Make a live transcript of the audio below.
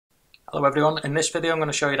Hello everyone, in this video I'm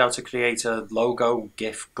going to show you how to create a logo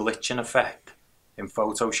GIF glitching effect in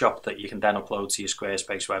Photoshop that you can then upload to your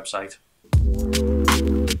Squarespace website.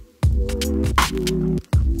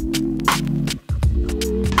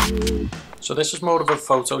 So this is more of a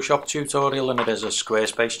Photoshop tutorial than it is a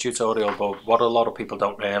Squarespace tutorial, but what a lot of people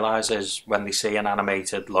don't realise is when they see an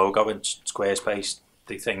animated logo in Squarespace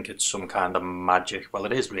they think it's some kind of magic. Well,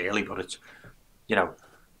 it is really, but it's,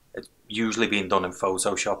 it's usually being done in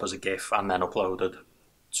Photoshop as a GIF and then uploaded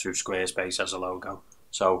to Squarespace as a logo.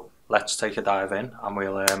 So let's take a dive in and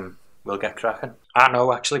we'll get cracking.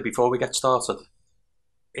 No, actually, before we get started,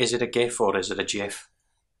 is it a GIF or is it a GIF?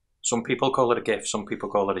 Some people call it a GIF, some people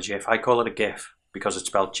call it a GIF. I call it a GIF because it's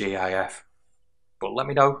spelled GIF. But let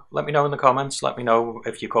me know in the comments. Let me know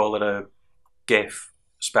if you call it a GIF,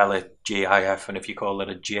 spell it GIF, and if you call it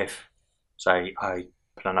a GIF, say I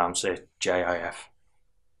pronounce it JIF.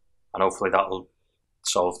 And hopefully that'll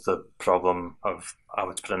solve the problem of how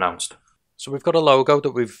it's pronounced. So we've got a logo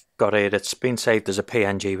that we've got here. It's been saved as a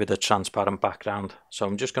PNG with a transparent background. So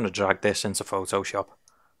I'm just going to drag this into Photoshop.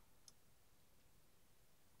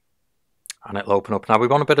 And it'll open up. Now we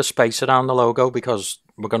want a bit of space around the logo because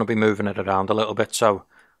we're going to be moving it around a little bit. So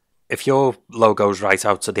if your logo's right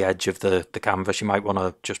out to the edge of the canvas, you might want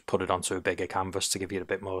to just put it onto a bigger canvas to give you a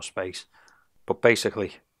bit more space. But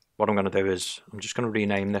basically, what I'm going to do is I'm just going to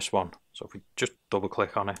rename this one. So if we just double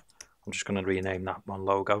click on it, I'm just going to rename that one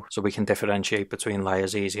logo so we can differentiate between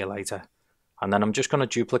layers easier later. And then I'm just going to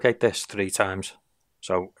duplicate this 3 times.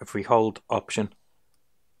 So if we hold Option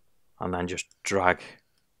and then just drag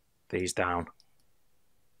these down,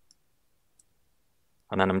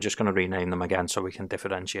 and then I'm just going to rename them again so we can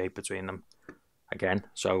differentiate between them again.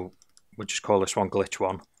 So we'll just call this one Glitch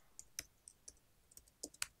 1.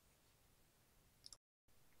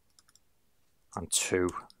 And 2,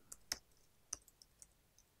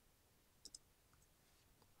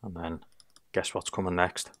 and then guess what's coming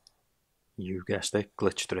next? You guessed it,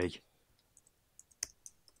 Glitch 3.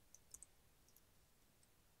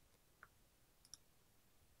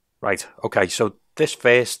 Right, okay, so this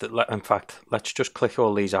first, in fact, let's just click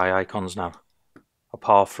all these eye icons now,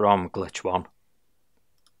 apart from Glitch 1.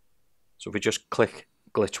 So if we just click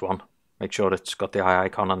Glitch 1, make sure it's got the eye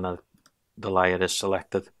icon and the layer is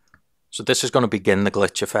selected. So this is going to begin the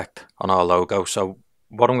glitch effect on our logo. So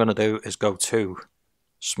what I'm going to do is go to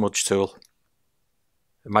Smudge tool.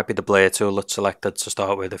 It might be the blur tool that's selected to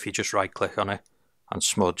start with if you just right click on it and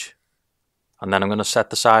smudge. And then I'm going to set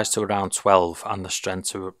the size to around 12 and the strength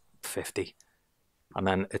to 50. And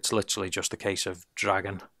then it's literally just a case of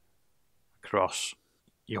dragging across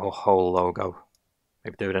your whole logo.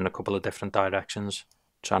 Maybe do it in a couple of different directions,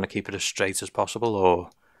 trying to keep it as straight as possible or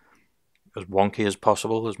as wonky as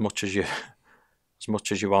possible, as much as you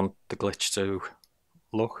want the glitch to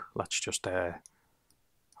look. Let's just add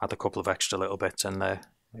a couple of extra little bits in there,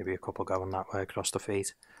 maybe a couple going that way across the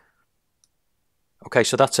feet. Okay,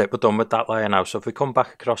 so that's it, we're done with that layer now. So if we come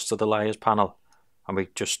back across to the layers panel and we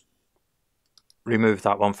just remove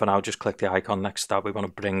that one for now, just click the icon next to that. We want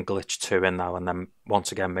to bring Glitch 2 in now, and then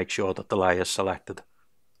once again make sure that the layer is selected.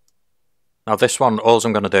 Now this one, all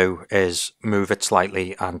I'm going to do is move it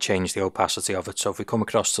slightly and change the opacity of it. So if we come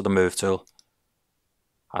across to the Move tool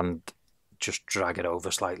and just drag it over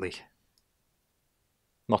slightly.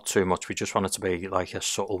 Not too much, we just want it to be like a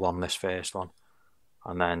subtle one, this first one.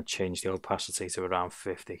 And then change the opacity to around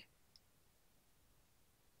 50.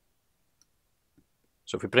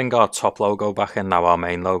 So if we bring our top logo back in now, our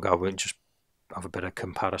main logo, we'll just have a bit of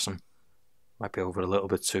comparison. Might be over a little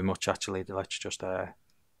bit too much actually. Let's just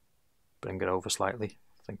bring it over slightly.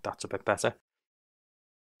 I think that's a bit better.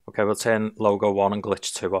 Okay, we'll turn logo 1 and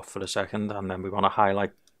Glitch 2 off for a second, and then we want to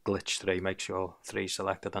highlight Glitch 3, make sure 3 is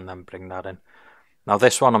selected, and then bring that in. Now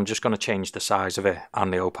this one, I'm just going to change the size of it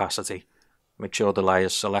and the opacity. Make sure the layer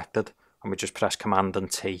is selected, and we just press Command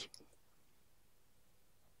and T.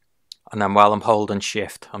 And then while I'm holding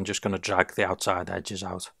Shift, I'm just going to drag the outside edges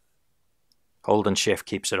out. Holding Shift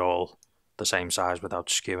keeps it all the same size without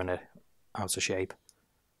skewing it out of shape.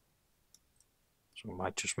 So we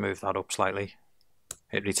might just move that up slightly.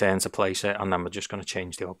 Hit return to place it, and then we're just going to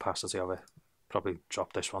change the opacity of it. Probably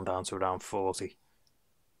drop this one down to around 40.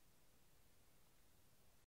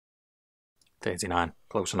 39,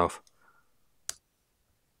 close enough.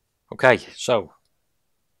 Okay, so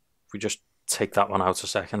if we just take that one out a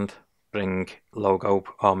second, bring logo,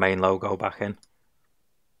 our main logo back in.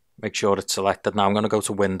 Make sure it's selected. Now I'm going to go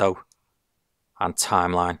to Window and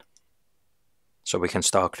Timeline so we can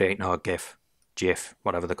start creating our GIF. GIF,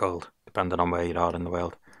 whatever they're called, depending on where you are in the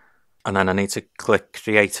world. And then I need to click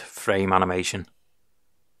Create Frame Animation.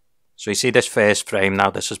 So you see this first frame now,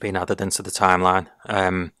 this has been added into the timeline.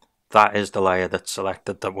 That is the layer that's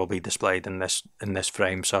selected that will be displayed in this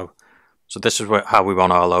frame. So this is how we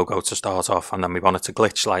want our logo to start off, and then we want it to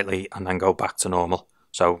glitch slightly and then go back to normal.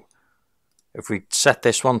 So if we set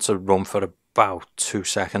this one to run for about 2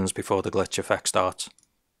 seconds before the glitch effect starts,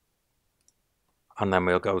 and then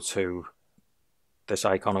we'll go to this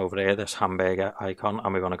icon over here, this hamburger icon,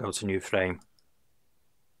 and we want to go to new frame.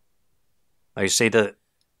 Now you see that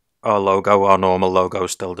our logo, our normal logo,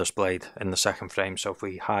 is still displayed in the second frame. So if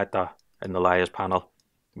we hide that in the layers panel,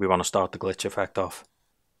 we want to start the glitch effect off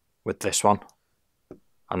with this one,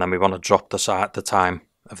 and then we want to drop the time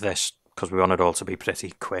of this because we want it all to be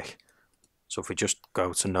pretty quick. So if we just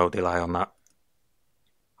go to no delay on that,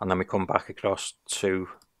 and then we come back across to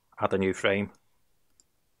add a new frame,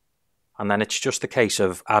 and then it's just a case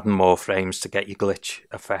of adding more frames to get your glitch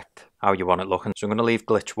effect how you want it looking. So I'm going to leave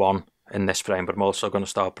glitch 1 in this frame, but I'm also going to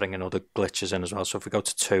start bringing other glitches in as well. So if we go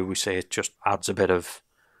to 2, we see it just adds a bit of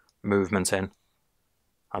movement in,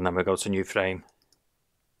 and then we go to new frame.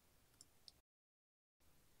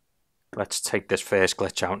 Let's take this first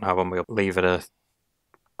glitch out now, and we'll leave it a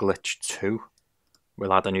glitch 2.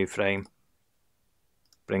 We'll add a new frame,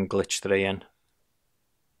 bring glitch 3 in.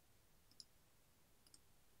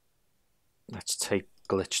 Let's take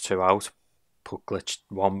glitch 2 out, put glitch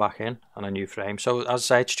 1 back in, and a new frame. So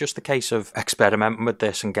as I say, it's just a case of experimenting with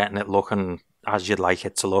this and getting it looking as you'd like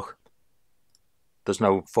it to look. There's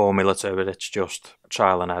no formula to it, it's just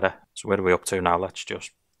trial and error. So where are we up to now? Let's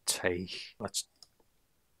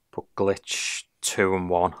put glitch 2 and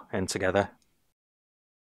 1 in together.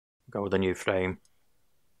 Go with a new frame.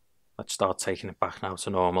 Let's start taking it back now to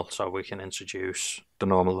normal so we can introduce the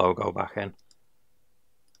normal logo back in.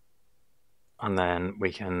 And then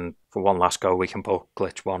we can, for one last go, we can put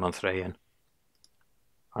glitch 1 and 3 in.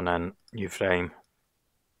 And then new frame.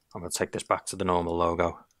 And we'll take this back to the normal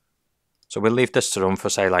logo. So we'll leave this to run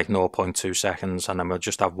for say like 0.2 seconds, and then we'll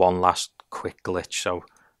just have one last quick glitch. So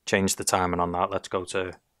change the timing on that. Let's go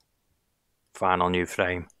to final new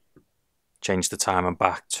frame. Change the timing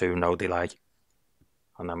back to no delay.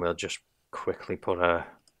 And then we'll just quickly put a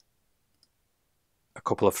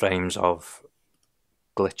couple of frames of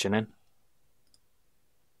glitching in.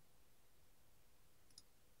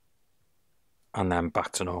 And then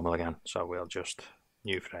back to normal again. So we'll just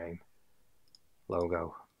new frame,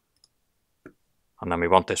 logo. And then we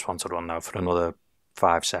want this one to run now for another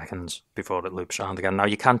 5 seconds before it loops around again. Now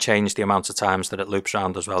you can change the amount of times that it loops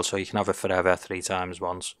around as well, so you can have it forever, 3 times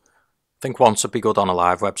once. I think once would be good on a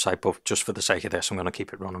live website, but just for the sake of this, I'm going to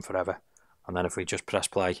keep it running forever. And then if we just press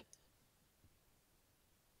play.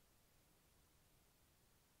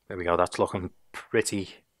 There we go, that's looking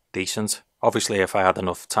pretty decent. Obviously, if I had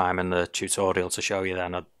enough time in the tutorial to show you,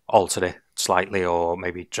 then I'd alter it slightly or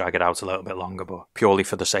maybe drag it out a little bit longer, but purely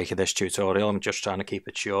for the sake of this tutorial, I'm just trying to keep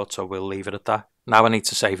it short, so we'll leave it at that. Now I need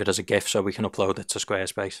to save it as a GIF so we can upload it to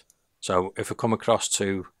Squarespace. So if we come across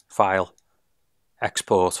to File,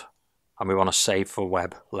 Export, and we want to save for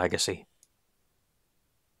Web Legacy,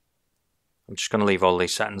 I'm just going to leave all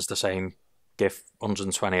these settings the same. GIF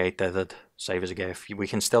 128 dithered, save as a GIF. We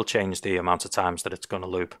can still change the amount of times that it's going to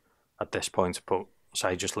loop at this point, but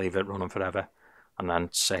say just leave it running forever and then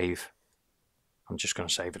save. I'm just going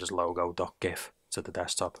to save it as logo.gif to the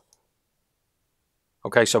desktop.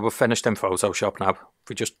 Okay, so we're finished in Photoshop now. If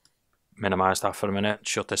we just minimize that for a minute,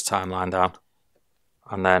 shut this timeline down,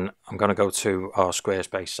 and then I'm going to go to our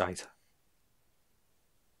Squarespace site,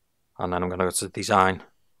 and then I'm going to go to Design,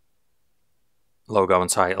 Logo and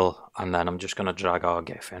Title, and then I'm just going to drag our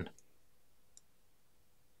GIF in.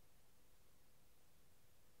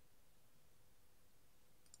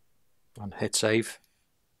 And hit save.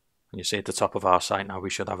 And you see at the top of our site now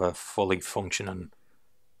we should have a fully functioning,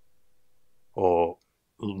 or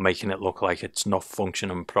making it look like it's not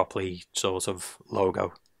functioning properly, sort of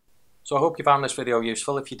logo. So I hope you found this video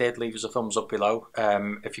useful. If you did, leave us a thumbs up below.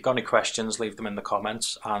 If you've got any questions, leave them in the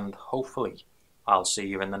comments, and hopefully I'll see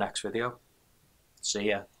you in the next video. See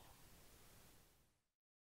ya.